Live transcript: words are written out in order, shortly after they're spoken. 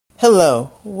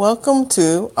Hello, welcome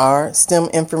to our STEM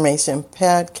Information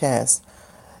Podcast.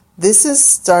 This is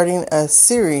starting a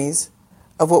series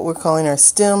of what we're calling our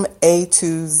STEM A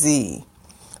to Z.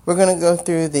 We're going to go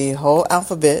through the whole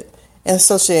alphabet and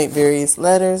associate various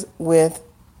letters with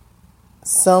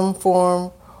some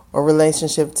form or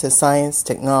relationship to science,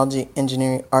 technology,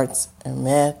 engineering, arts, and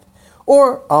math,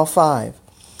 or all five.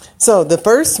 So the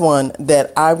first one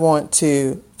that I want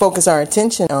to focus our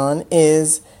attention on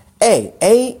is A.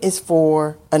 A is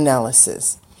for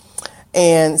analysis.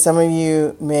 And some of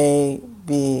you may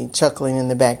be chuckling in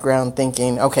the background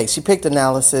thinking, okay, she picked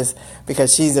analysis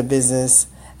because she's a business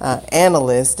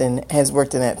analyst and has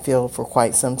worked in that field for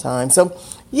quite some time. So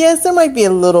yes, there might be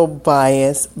a little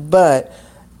bias, but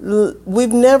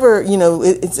we've never,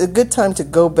 it's a good time to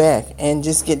go back and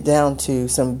just get down to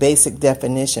some basic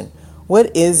definition.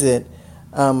 What is it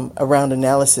around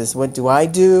analysis? What do I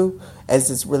do as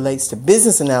it relates to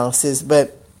business analysis?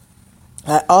 But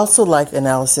I also like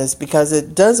analysis because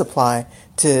it does apply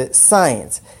to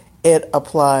science. It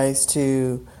applies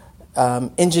to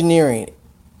engineering.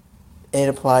 It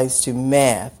applies to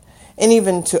math and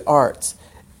even to arts.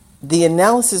 The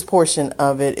analysis portion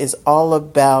of it is all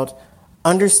about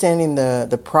understanding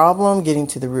the problem, getting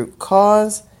to the root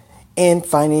cause, and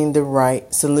finding the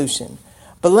right solution.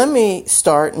 But let me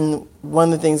start, and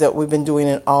one of the things that we've been doing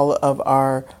in all of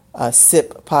our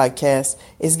SIP podcast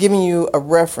is giving you a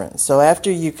reference. So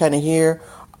after you kind of hear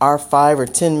our 5 or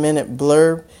 10 minute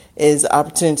blurb is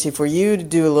opportunity for you to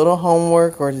do a little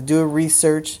homework or to do a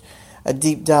research, a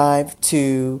deep dive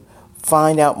to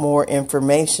find out more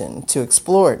information, to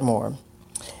explore it more.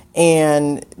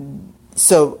 And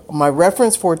so my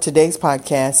reference for today's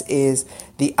podcast is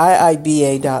the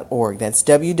iiba.org. That's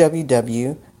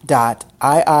www.iiba.org.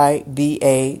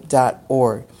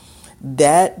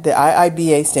 That the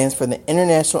IIBA stands for the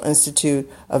International Institute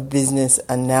of Business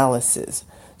Analysis.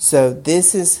 So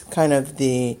this is kind of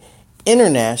the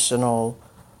international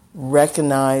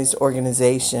recognized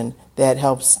organization that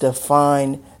helps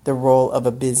define the role of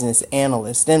a business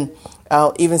analyst. And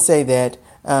I'll even say that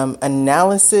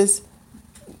analysis,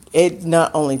 it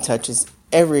not only touches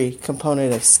every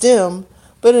component of STEM,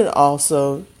 but it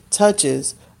also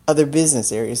touches other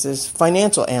business areas. There's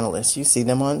financial analysts. You see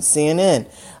them on CNN,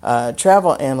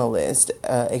 travel analysts,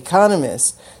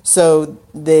 economists. So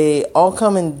they all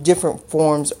come in different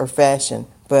forms or fashion.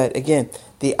 But again,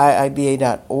 the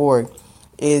iiba.org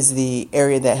is the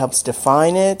area that helps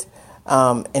define it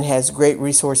and has great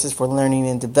resources for learning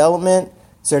and development,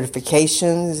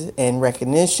 certifications and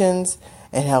recognitions,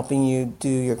 and helping you do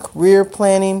your career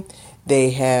planning. They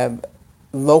have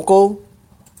local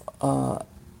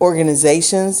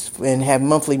organizations and have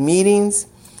monthly meetings,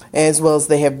 as well as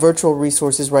they have virtual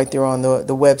resources right there on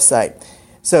the website.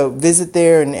 So visit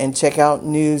there and check out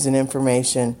news and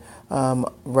information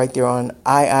right there on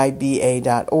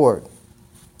iiba.org.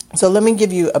 So let me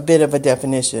give you a bit of a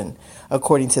definition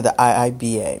according to the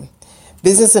IIBA.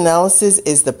 Business analysis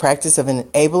is the practice of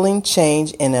enabling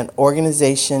change in an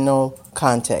organizational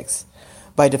context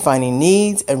by defining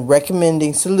needs and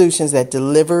recommending solutions that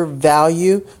deliver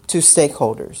value to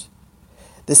stakeholders.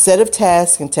 The set of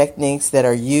tasks and techniques that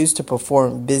are used to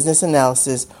perform business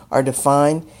analysis are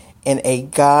defined in a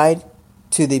guide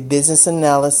to the business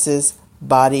analysis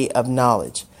body of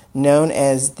knowledge, known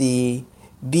as the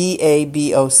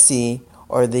BABOC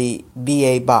or the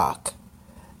BABOC,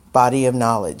 Body of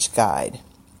Knowledge Guide.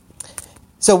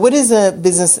 So what is a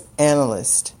business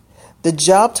analyst? The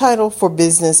job title for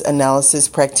business analysis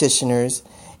practitioners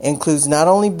includes not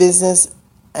only business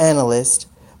analyst,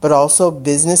 but also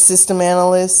business system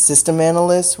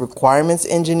analyst, requirements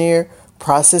engineer,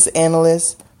 process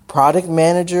analyst, product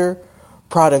manager,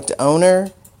 product owner,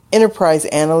 enterprise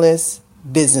analyst,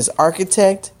 business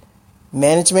architect,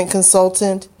 management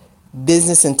consultant,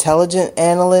 business intelligence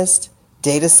analyst,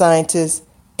 data scientist,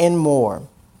 and more.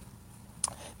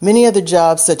 Many other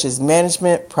jobs such as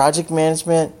management, project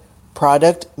management,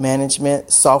 product management,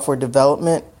 software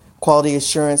development, quality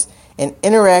assurance, and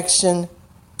interaction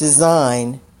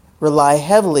design rely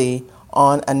heavily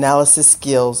on analysis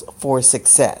skills for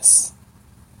success.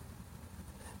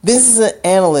 Business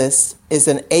analyst is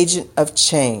an agent of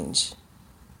change.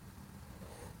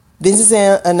 Business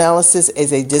analysis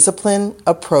is a disciplined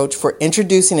approach for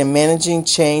introducing and managing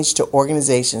change to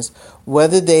organizations,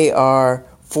 whether they are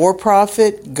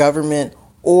for-profit, government,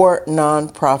 or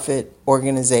non-profit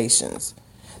organizations.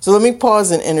 So let me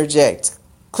pause and interject.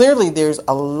 Clearly, there's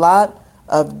a lot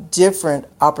of different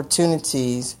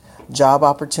opportunities, job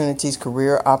opportunities,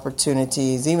 career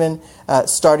opportunities, even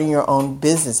starting your own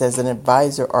business as an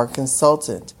advisor or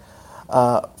consultant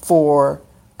for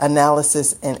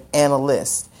analysis and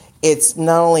analysts. It's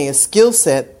not only a skill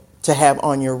set to have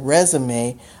on your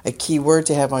resume, a key word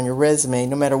to have on your resume,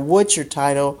 no matter what your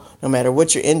title, no matter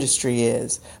what your industry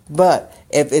is, but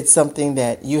if it's something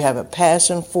that you have a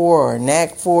passion for or a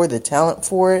knack for, the talent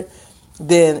for it,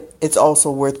 then it's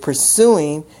also worth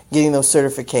pursuing getting those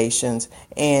certifications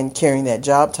and carrying that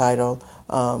job title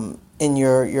in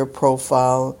your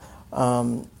profile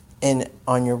and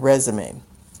on your resume.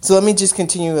 So let me just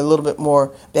continue a little bit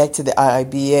more back to the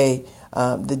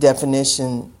IIBA, the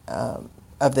definition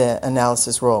of the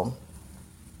analysis role.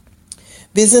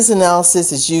 Business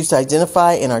analysis is used to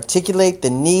identify and articulate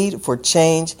the need for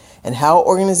change and how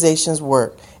organizations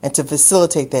work and to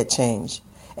facilitate that change.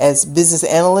 As business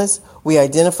analysts, we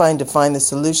identify and define the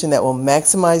solution that will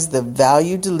maximize the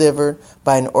value delivered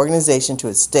by an organization to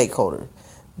its stakeholder.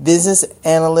 Business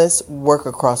analysts work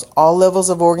across all levels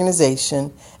of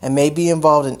organization and may be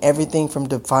involved in everything from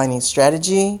defining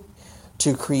strategy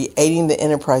to creating the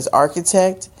enterprise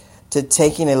architect to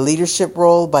taking a leadership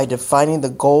role by defining the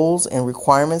goals and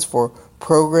requirements for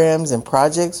programs and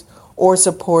projects or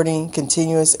supporting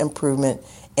continuous improvement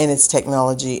in its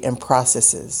technology and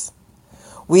processes.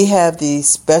 We have the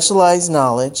specialized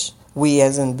knowledge, we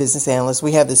as in business analysts,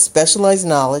 we have the specialized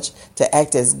knowledge to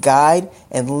act as guide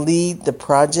and lead the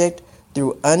project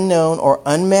through unknown or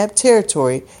unmapped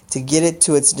territory to get it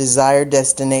to its desired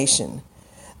destination.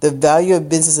 The value of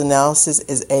business analysis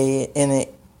is in a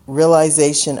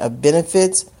realization of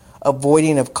benefits,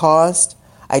 avoiding of cost,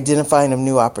 identifying of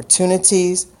new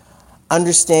opportunities,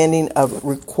 understanding of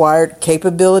required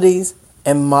capabilities,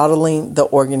 and modeling the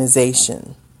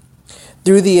organization.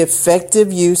 Through the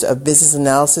effective use of business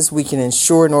analysis, we can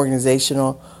ensure an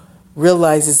organization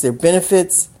realizes their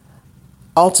benefits,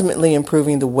 ultimately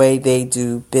improving the way they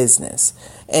do business.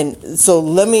 And so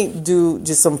let me do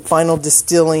just some final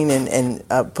distilling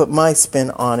and put my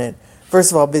spin on it.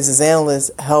 First of all, business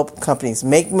analysts help companies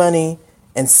make money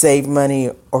and save money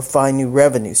or find new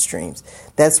revenue streams.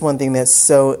 That's one thing that's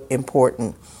so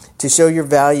important. To show your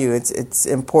value, it's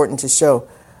important to show,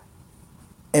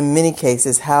 in many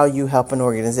cases, how you help an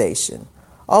organization.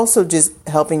 Also, just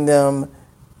helping them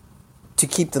to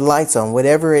keep the lights on,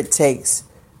 whatever it takes,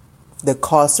 the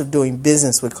cost of doing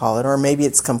business, we call it, or maybe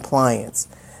it's compliance.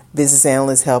 Business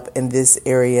analysts help in this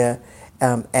area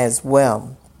as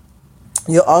well.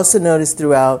 You'll also notice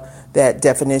throughout that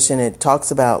definition, it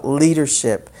talks about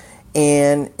leadership.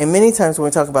 And many times when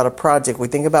we talk about a project, we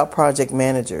think about project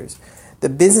managers. The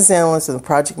business analyst and the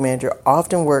project manager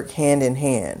often work hand in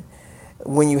hand.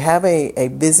 When you have a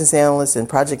business analyst and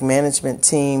project management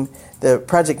team, the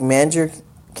project manager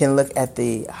can look at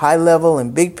the high level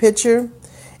and big picture,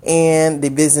 and the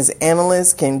business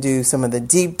analyst can do some of the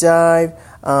deep dive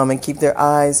and keep their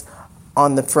eyes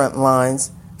on the front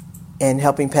lines and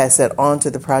helping pass that on to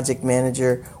the project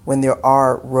manager when there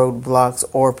are roadblocks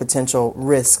or potential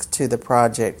risks to the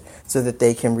project so that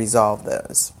they can resolve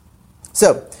those.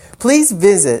 So please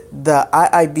visit the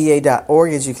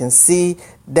IIBA.org. As you can see,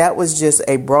 that was just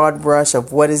a broad brush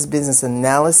of what is business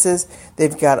analysis.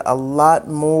 They've got a lot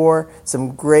more,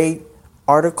 some great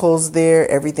articles there,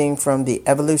 everything from the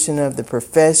evolution of the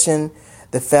profession,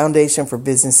 the foundation for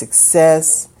business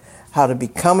success, how to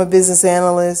become a business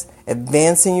analyst,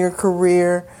 advancing your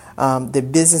career. The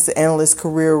business analyst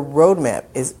career roadmap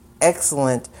is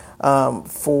excellent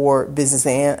for business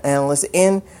analysts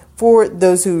and for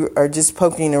those who are just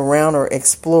poking around or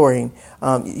exploring.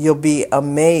 You'll be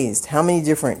amazed how many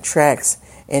different tracks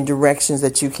and directions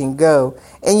that you can go.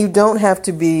 And you don't have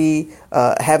to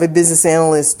have a business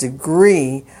analyst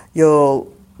degree.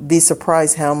 You'll be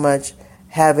surprised how much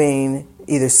having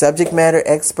either subject matter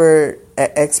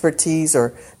expertise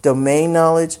or domain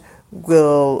knowledge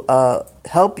will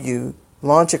help you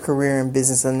launch a career in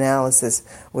business analysis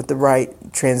with the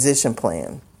right transition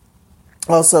plan.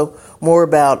 Also, more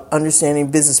about understanding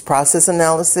business process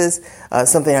analysis,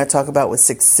 something I talk about with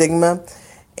Six Sigma,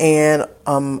 and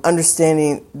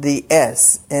understanding the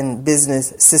S in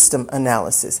business system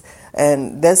analysis.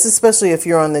 And that's especially if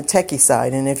you're on the techie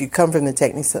side, and if you come from the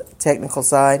technical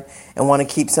side and want to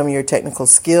keep some of your technical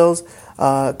skills,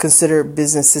 consider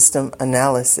business system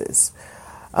analysis,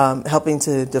 helping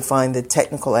to define the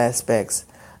technical aspects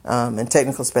and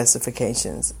technical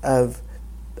specifications of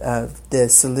the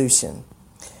solution.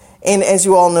 And as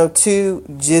you all know, too,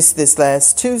 just this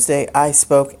last Tuesday, I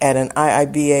spoke at an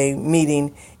IIBA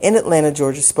meeting in Atlanta,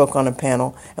 Georgia, spoke on a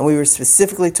panel, and we were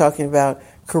specifically talking about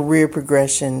career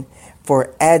progression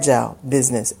for agile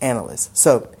business analysts.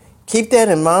 So keep that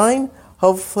in mind.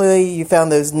 Hopefully you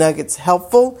found those nuggets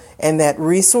helpful and that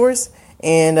resource.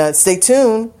 And stay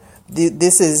tuned.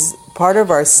 This is part of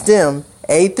our STEM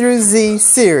A through Z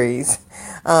series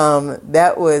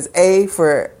That was A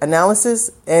for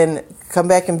analysis, and come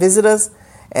back and visit us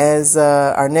as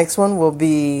our next one will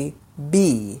be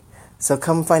B. So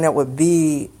come find out what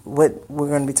we're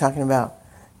going to be talking about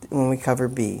when we cover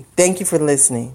B. Thank you for listening.